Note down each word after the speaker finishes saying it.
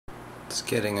Just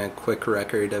getting a quick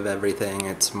record of everything.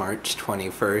 It's March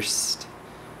 21st.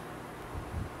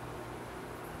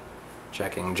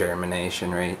 Checking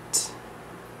germination rates.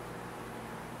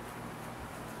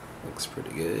 Looks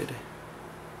pretty good.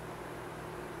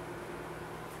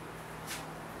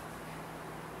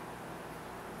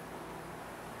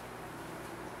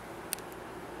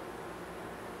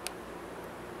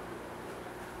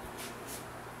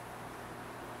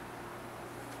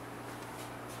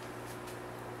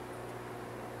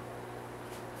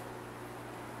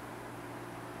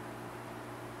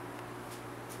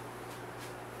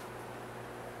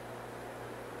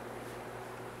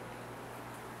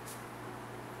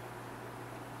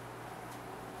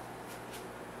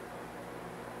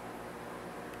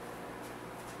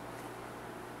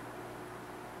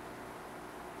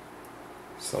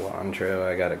 Cilantro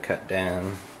I gotta cut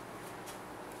down.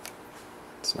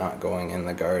 It's not going in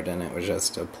the garden, it was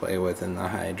just to play with in the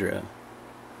hydro.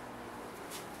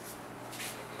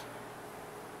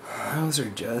 Those are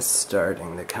just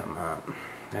starting to come up.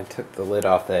 I took the lid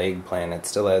off the eggplant. It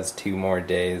still has 2 more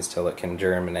days till it can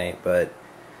germinate, but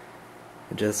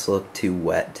it just looked too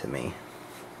wet to me.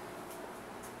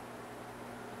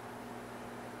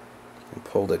 I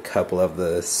pulled a couple of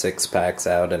the 6-packs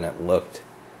out and it looked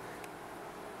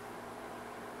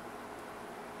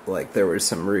like there were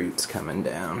some roots coming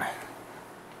down.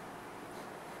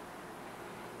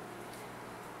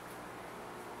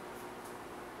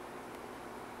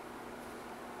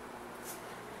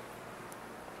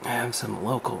 I have some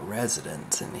local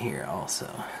residents in here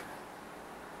also.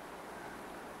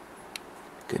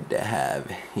 Good to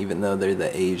have, even though they're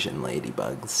the Asian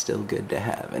ladybugs, still good to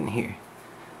have in here.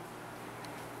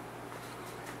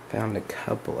 Found a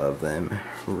couple of them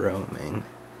roaming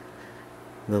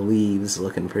the leaves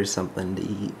looking for something to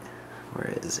eat.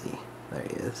 Where is he? There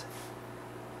he is.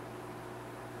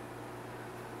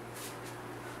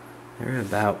 There are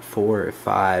about 4 or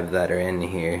 5 that are in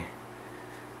here.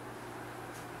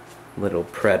 Little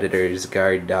predators,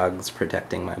 guard dogs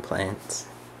protecting my plants.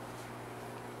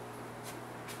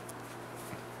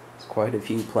 There's quite a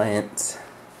few plants.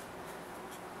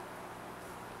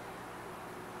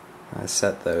 I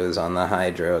set those on the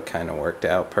hydro, it kind of worked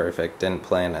out perfect, didn't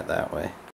plan it that way.